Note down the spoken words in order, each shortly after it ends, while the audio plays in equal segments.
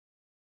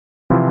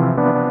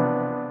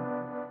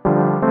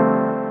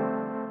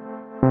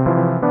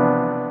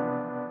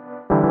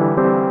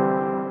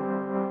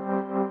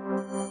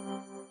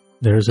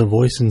there is a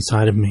voice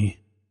inside of me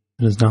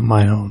that is not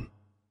my own.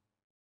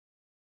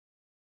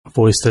 A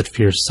voice that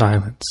fears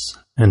silence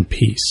and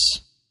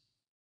peace.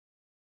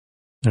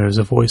 There is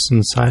a voice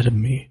inside of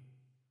me,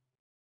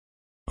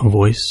 a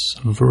voice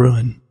of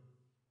ruin.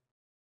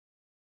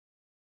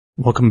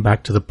 Welcome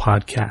back to the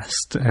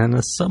podcast and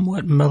a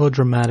somewhat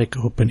melodramatic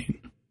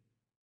opening.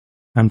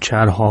 I'm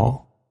Chad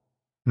Hall,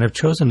 and I've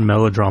chosen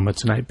melodrama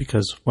tonight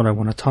because what I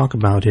want to talk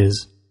about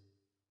is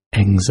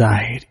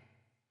anxiety.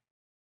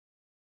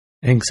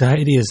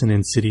 Anxiety is an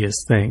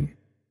insidious thing,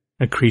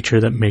 a creature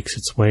that makes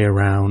its way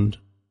around.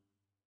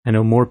 I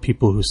know more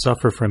people who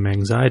suffer from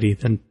anxiety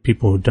than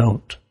people who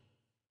don't.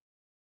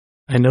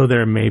 I know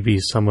there may be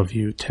some of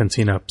you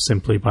tensing up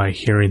simply by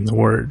hearing the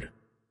word.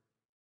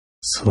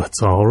 So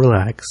let's all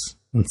relax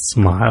and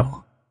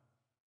smile.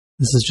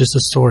 This is just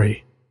a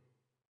story.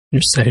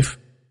 You're safe.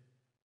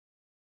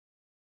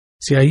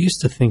 See, I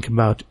used to think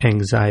about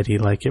anxiety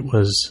like it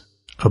was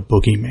a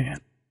boogeyman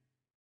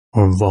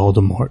or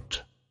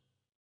Voldemort.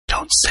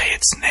 Don't say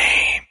its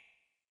name.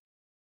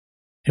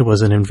 It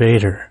was an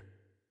invader.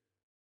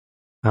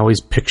 I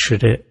always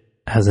pictured it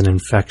as an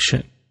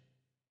infection,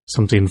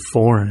 something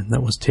foreign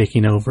that was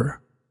taking over.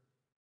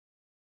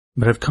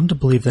 But I've come to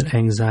believe that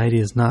anxiety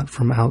is not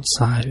from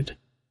outside.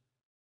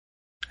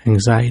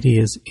 Anxiety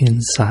is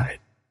inside.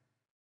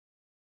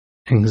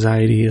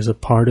 Anxiety is a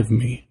part of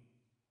me.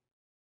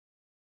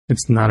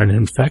 It's not an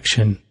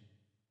infection.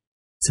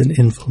 It's an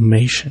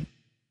inflammation.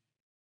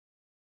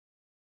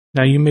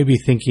 Now you may be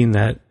thinking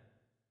that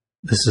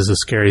this is a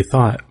scary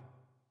thought.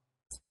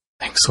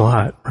 Thanks a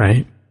lot,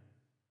 right?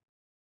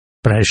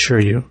 But I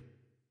assure you,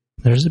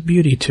 there's a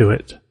beauty to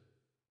it.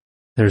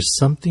 There's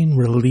something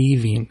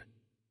relieving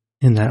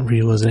in that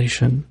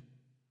realization.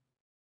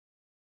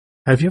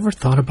 Have you ever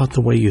thought about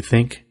the way you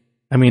think?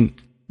 I mean,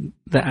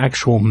 the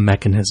actual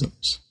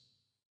mechanisms.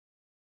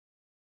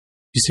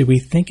 You see, we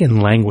think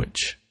in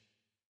language.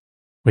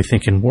 We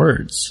think in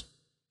words.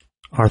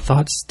 Our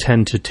thoughts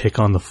tend to take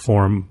on the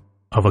form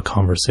of a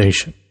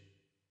conversation.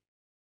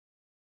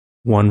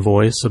 One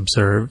voice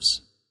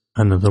observes,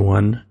 another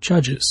one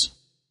judges.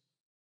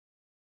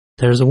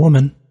 There's a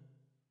woman.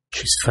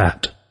 She's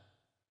fat.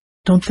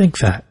 Don't think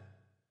that.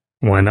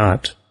 Why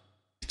not?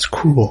 It's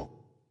cruel.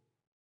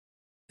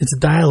 It's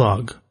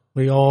dialogue.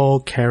 We all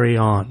carry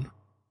on.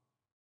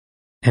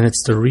 And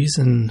it's the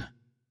reason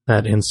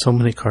that in so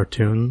many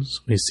cartoons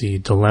we see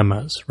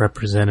dilemmas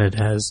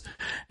represented as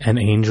an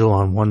angel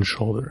on one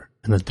shoulder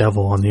and the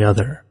devil on the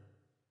other.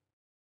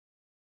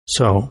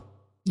 So,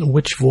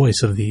 which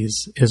voice of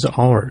these is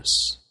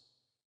ours?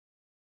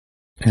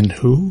 And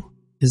who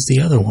is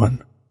the other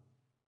one?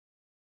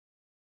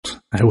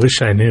 I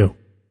wish I knew.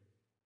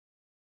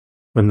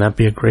 Wouldn't that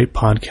be a great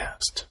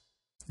podcast?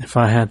 If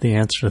I had the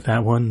answer to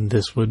that one,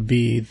 this would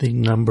be the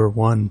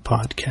 #1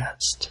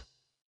 podcast.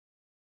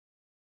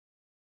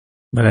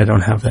 But I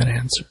don't have that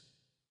answer.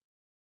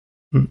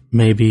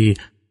 Maybe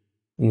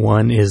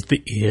one is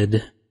the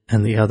id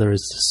and the other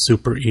is the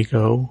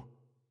superego,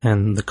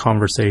 and the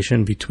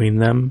conversation between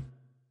them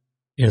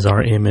is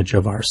our image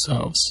of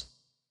ourselves.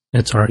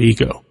 It's our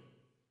ego.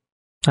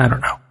 I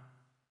don't know.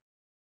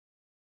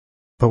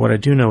 But what I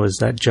do know is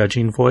that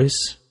judging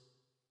voice,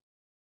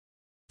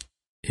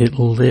 it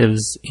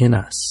lives in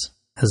us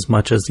as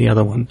much as the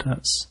other one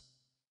does.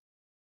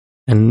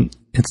 And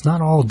it's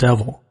not all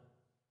devil.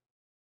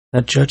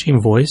 That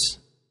judging voice,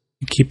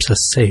 it keeps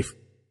us safe.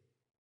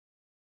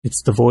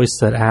 It's the voice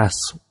that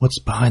asks, what's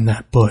behind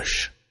that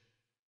bush?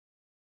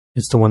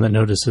 It's the one that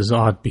notices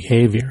odd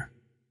behavior.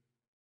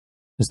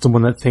 It's the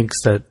one that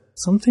thinks that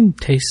something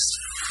tastes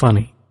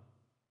funny.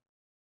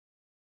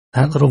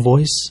 That little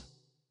voice,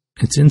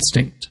 it's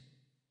instinct.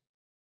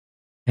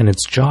 And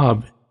its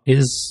job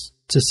is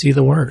to see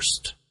the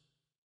worst.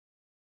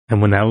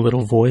 And when that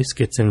little voice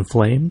gets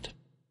inflamed,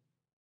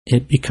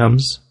 it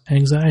becomes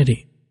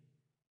anxiety.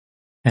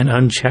 And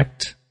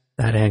unchecked,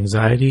 that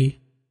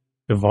anxiety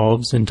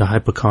evolves into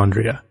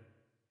hypochondria.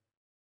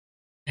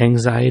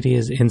 Anxiety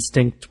is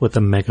instinct with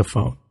a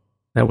megaphone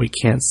that we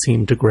can't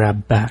seem to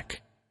grab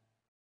back.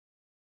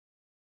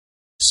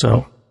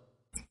 So,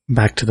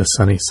 back to the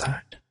sunny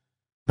side.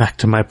 Back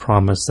to my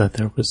promise that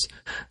there was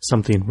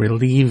something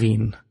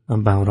relieving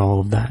about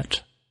all of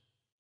that.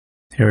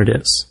 Here it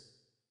is.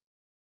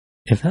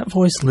 If that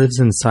voice lives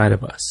inside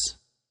of us,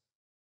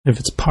 if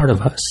it's part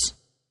of us,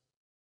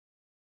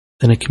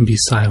 then it can be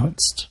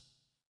silenced.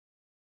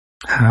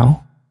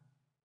 How?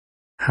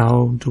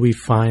 How do we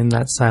find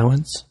that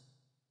silence?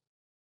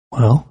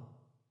 Well,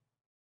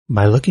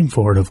 by looking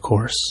for it, of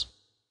course.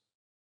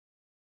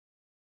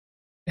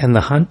 And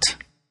the hunt,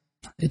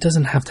 it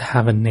doesn't have to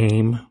have a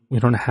name. We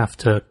don't have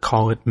to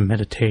call it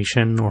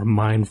meditation or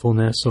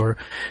mindfulness or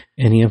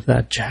any of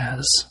that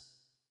jazz.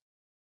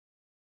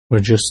 We're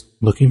just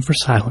looking for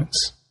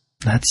silence.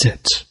 That's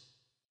it.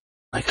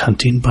 Like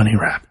hunting bunny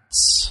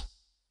rabbits.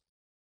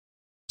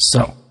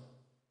 So,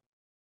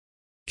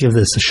 give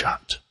this a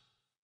shot.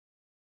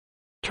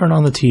 Turn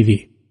on the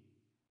TV.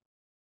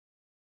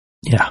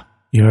 Yeah,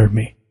 you heard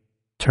me.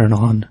 Turn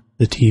on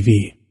the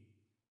TV.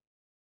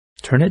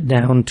 Turn it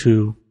down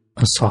to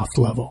a soft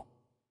level.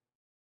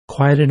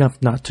 Quiet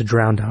enough not to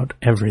drown out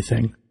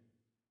everything,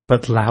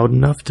 but loud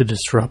enough to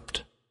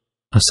disrupt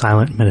a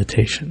silent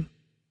meditation.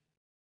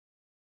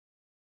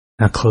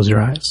 Now close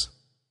your eyes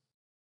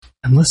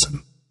and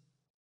listen.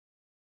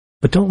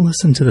 But don't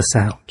listen to the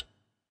sound.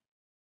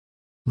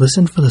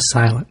 Listen for the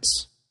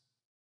silence.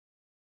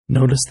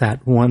 Notice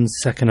that 1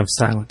 second of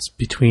silence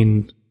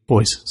between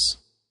voices.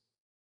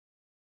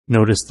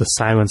 Notice the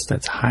silence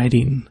that's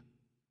hiding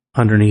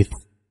underneath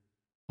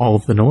all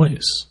of the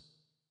noise.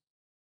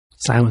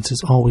 Silence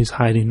is always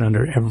hiding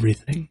under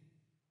everything.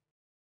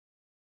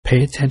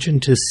 Pay attention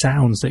to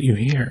sounds that you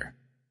hear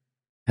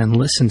and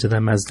listen to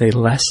them as they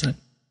lessen.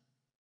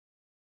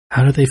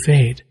 How do they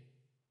fade?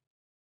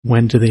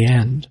 When do they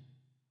end?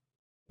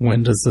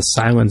 When does the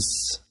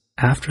silence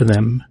after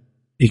them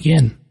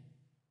begin?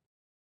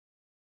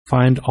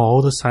 Find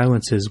all the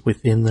silences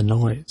within the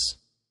noise.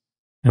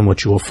 And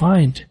what you will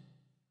find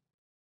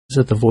is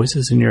that the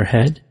voices in your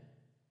head,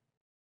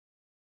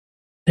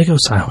 they go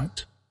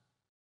silent.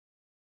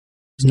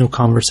 There's no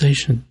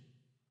conversation,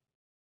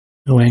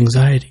 no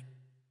anxiety.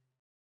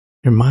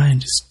 Your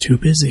mind is too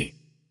busy.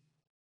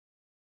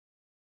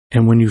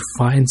 And when you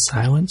find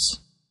silence,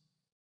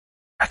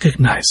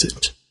 recognize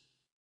it,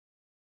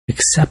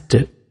 accept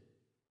it,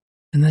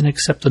 and then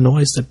accept the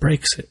noise that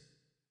breaks it,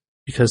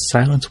 because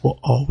silence will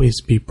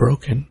always be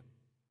broken.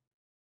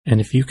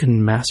 And if you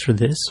can master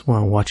this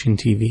while watching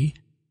TV,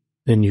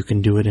 then you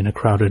can do it in a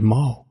crowded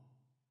mall,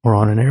 or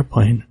on an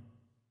airplane,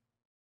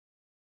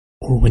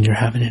 or when you're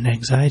having an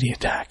anxiety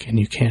attack and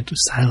you can't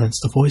silence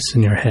the voice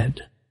in your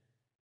head.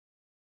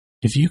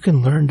 If you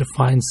can learn to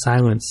find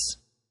silence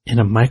in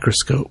a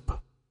microscope,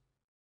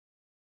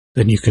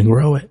 then you can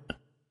grow it.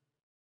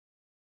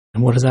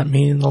 And what does that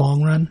mean in the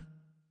long run?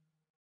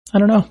 I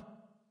don't know.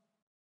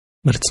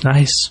 But it's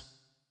nice.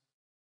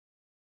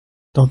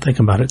 Don't think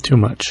about it too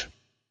much.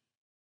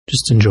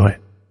 Just enjoy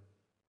it.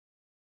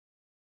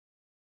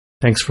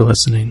 Thanks for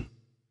listening.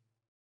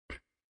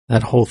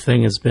 That whole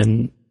thing has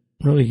been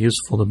really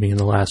useful to me in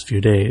the last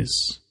few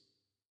days.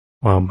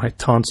 While my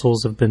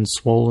tonsils have been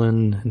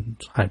swollen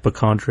and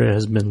hypochondria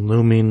has been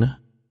looming,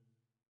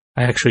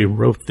 I actually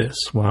wrote this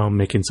while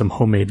making some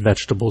homemade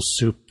vegetable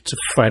soup to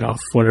fight off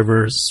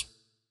whatever's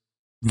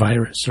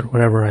virus or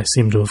whatever I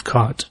seem to have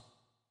caught.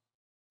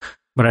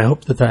 But I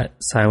hope that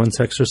silence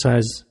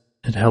exercise,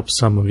 it helps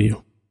some of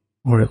you,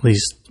 or at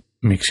least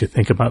makes you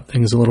think about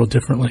things a little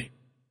differently.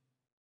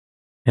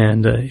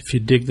 And if you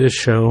dig this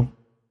show,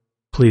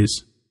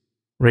 please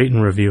rate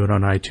and review it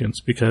on iTunes,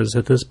 because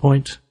at this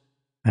point,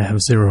 I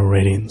have 0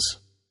 ratings.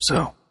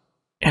 So,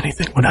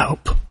 anything would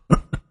help.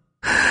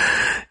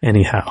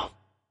 Anyhow,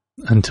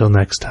 until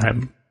next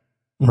time,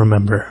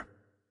 remember,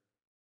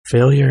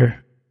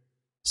 failure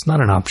is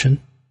not an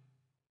option.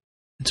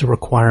 It's a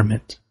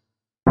requirement.